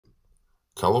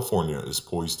California is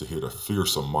poised to hit a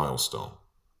fearsome milestone.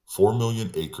 4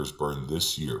 million acres burned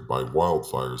this year by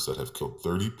wildfires that have killed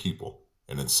 30 people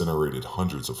and incinerated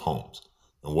hundreds of homes,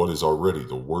 in what is already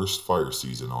the worst fire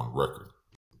season on record.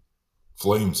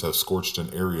 Flames have scorched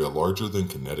an area larger than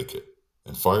Connecticut,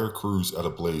 and fire crews at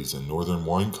a blaze in northern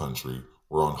wine country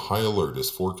were on high alert as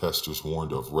forecasters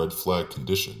warned of red flag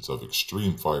conditions of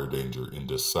extreme fire danger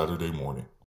into Saturday morning.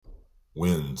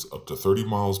 Winds up to 30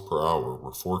 miles per hour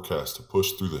were forecast to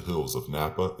push through the hills of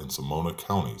Napa and Sonoma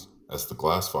counties as the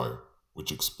glass fire,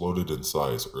 which exploded in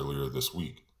size earlier this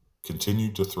week,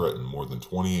 continued to threaten more than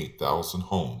 28,000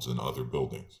 homes and other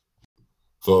buildings.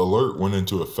 The alert went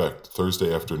into effect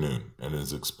Thursday afternoon and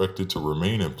is expected to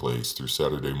remain in place through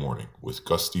Saturday morning with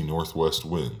gusty northwest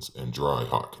winds and dry,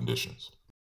 hot conditions.